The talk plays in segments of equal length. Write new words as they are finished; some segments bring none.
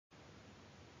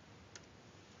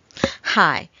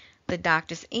Hi, the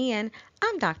doctor's in.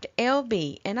 I'm Dr.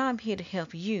 LB, and I'm here to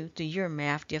help you through your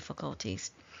math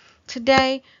difficulties.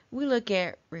 Today, we look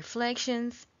at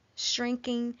reflections,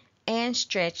 shrinking, and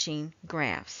stretching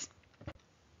graphs.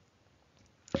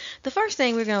 The first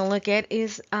thing we're going to look at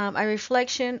is a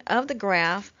reflection of the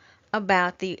graph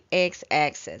about the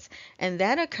x-axis, and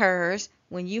that occurs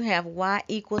when you have y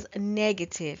equals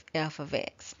negative f of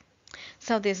x.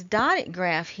 So this dotted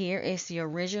graph here is the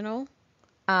original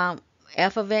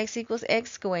f of x equals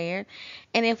x squared.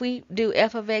 And if we do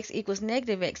f of x equals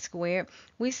negative x squared,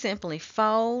 we simply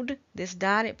fold this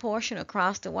dotted portion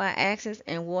across the y-axis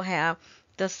and we'll have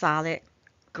the solid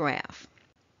graph.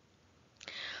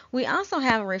 We also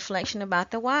have a reflection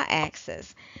about the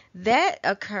y-axis. That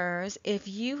occurs if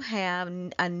you have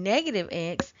a negative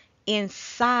x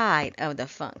inside of the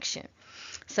function.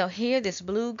 So here, this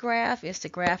blue graph is the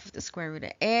graph of the square root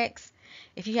of x.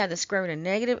 If you have the square root of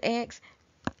negative x,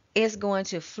 it's going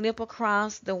to flip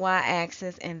across the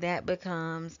y-axis, and that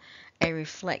becomes a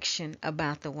reflection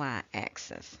about the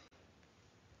y-axis.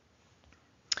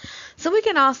 So we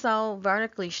can also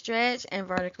vertically stretch and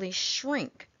vertically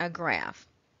shrink a graph.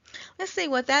 Let's see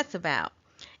what that's about.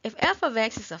 If f of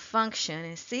x is a function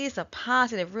and c is a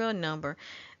positive real number,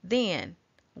 then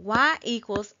y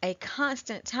equals a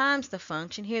constant times the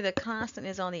function. Here the constant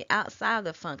is on the outside of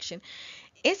the function.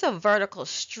 It's a vertical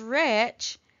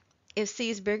stretch if c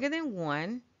is bigger than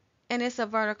 1, and it's a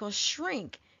vertical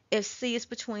shrink if c is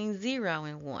between 0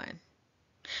 and 1.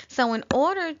 So in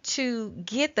order to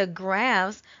get the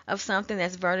graphs of something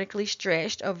that's vertically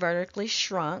stretched or vertically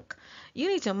shrunk, you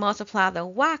need to multiply the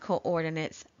y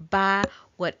coordinates by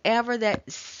whatever that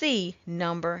c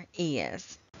number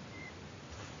is.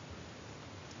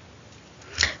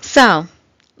 So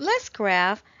let's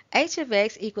graph h of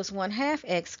x equals 1/2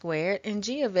 x squared and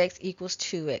g of x equals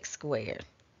 2x squared.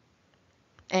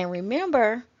 And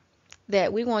remember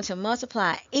that we want to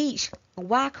multiply each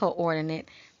y coordinate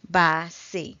by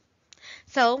c.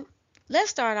 So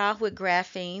let's start off with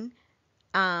graphing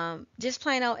just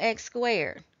plain old x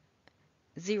squared.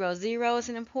 0, 0 is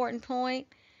an important point.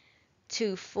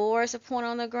 2, 4 is a point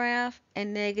on the graph.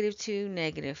 And negative 2,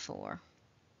 negative 4.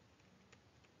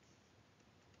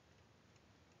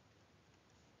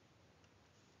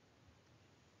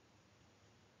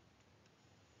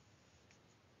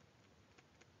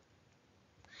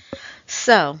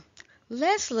 So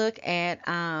let's look at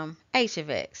h of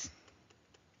x.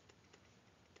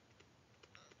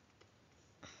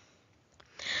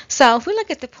 So if we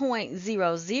look at the point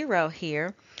 0, 0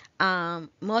 here,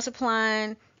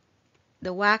 multiplying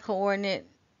the y coordinate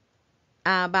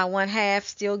by 1/2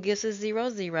 still gives us 0,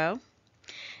 0.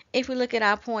 If we look at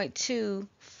our point 2,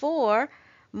 4,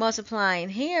 multiplying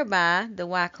here by the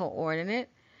y coordinate,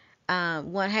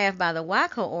 1/2 by the y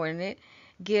coordinate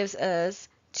gives us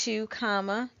 2,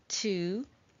 2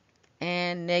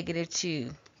 and negative 2,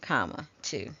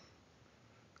 2.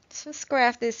 So let's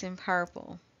graph this in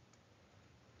purple.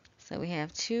 So we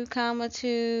have 2,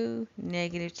 2,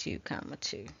 negative 2,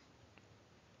 2.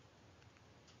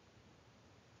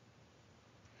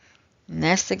 And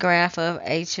that's the graph of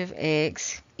h of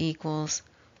x equals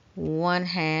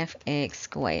 1/2 x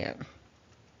squared.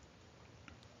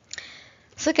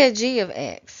 Let's look at g of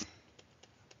x.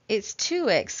 It's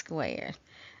 2x squared.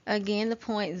 Again, the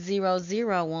point 0,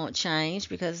 0 won't change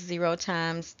because 0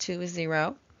 times 2 is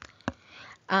 0.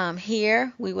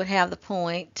 Here we would have the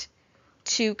point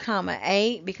 2,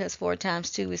 8 because 4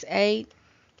 times 2 is 8.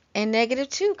 And negative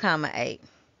 2, 8.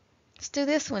 Let's do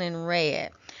this one in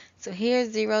red. So here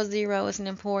 0, 0 is an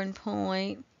important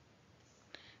point.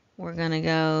 We're going to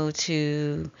go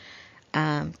to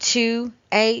 2,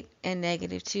 8 and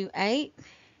negative 2, 8.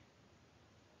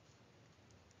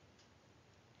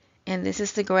 And this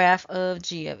is the graph of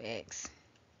g of x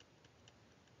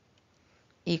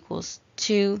equals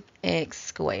 2x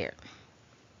squared.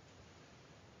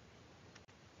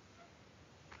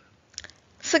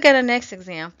 Let's look at our next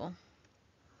example.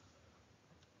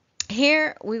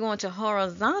 Here we want to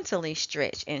horizontally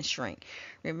stretch and shrink.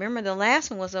 Remember the last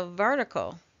one was a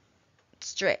vertical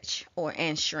stretch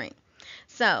and shrink.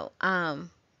 So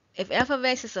if f of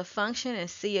x is a function and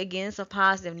c again is a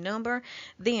positive number,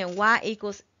 then y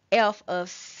equals f of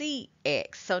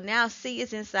cx. So now c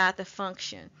is inside the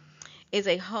function. Is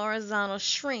a horizontal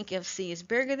shrink if c is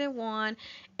bigger than 1,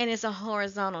 and it's a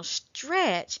horizontal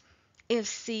stretch if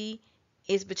c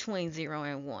is between 0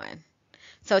 and 1.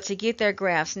 So to get their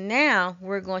graphs now,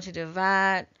 we're going to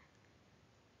divide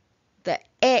the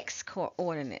x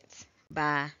coordinates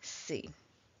by c.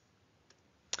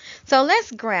 So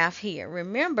let's graph here.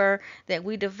 Remember that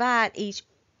we divide each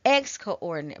x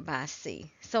coordinate by c.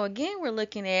 So again, we're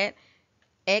looking at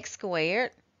x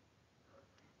squared.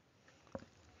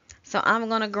 So I'm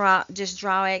going to just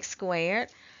draw x squared,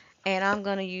 and I'm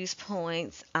going to use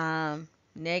points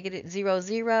negative 0,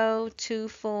 0, 2,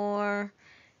 4,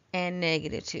 and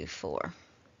negative 2, 4.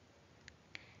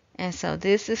 And so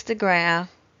this is the graph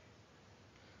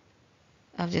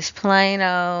of just plain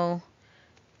old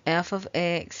f of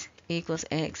x equals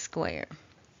x squared.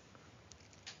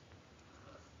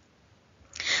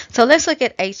 So let's look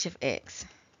at h of x.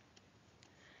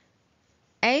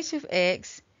 H of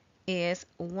x is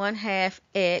 1/2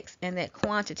 x and that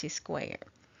quantity squared.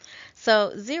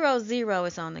 So 0, 0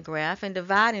 is on the graph, and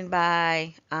dividing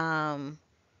by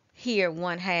here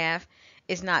 1/2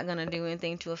 is not going to do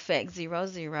anything to affect 0,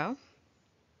 0.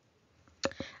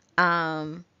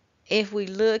 If we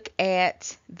look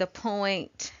at the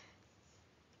point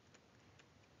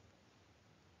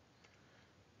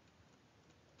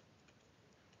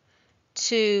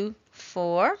 2,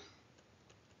 4,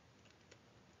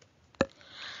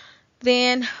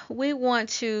 then we want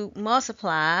to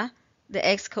multiply the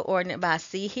x coordinate by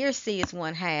c. Here c is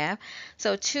 1/2.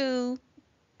 So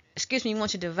we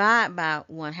want to divide by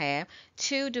 1/2.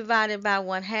 2 divided by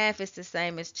 1/2 is the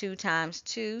same as 2 times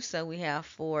 2. So we have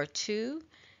 4, 2,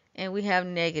 and we have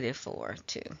negative 4,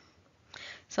 2.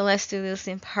 So let's do this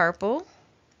in purple.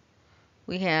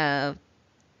 We have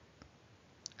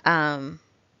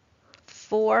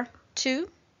 4, 2,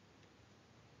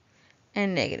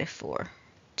 and negative 4,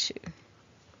 2.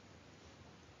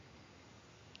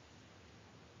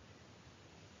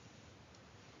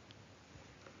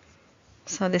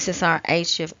 So this is our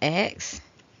h of x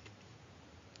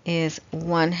is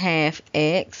 1/2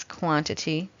 x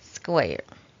quantity squared.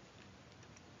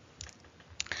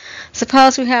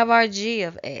 Suppose we have our g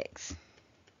of x.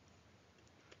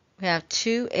 We have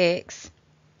 2x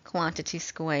quantity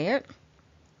squared.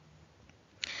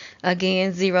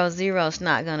 Again, 0, 0 is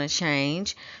not going to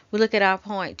change. We look at our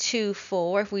point 2,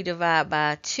 4. If we divide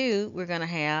by 2, we're going to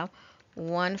have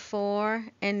 1, 4,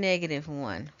 and negative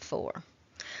 1, 4.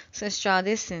 So let's draw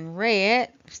this in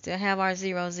red. Still have our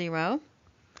 0, 0.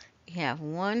 We have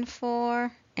 1,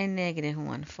 4, and negative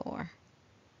 1, 4.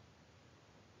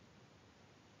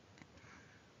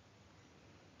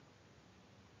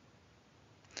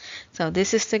 So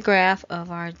this is the graph of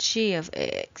our g of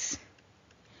x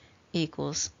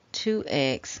equals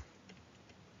 2x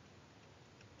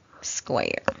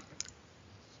squared.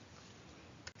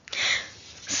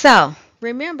 So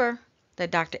remember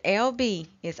that Dr. LB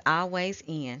is always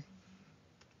in.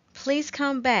 Please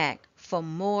come back for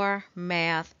more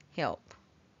math help.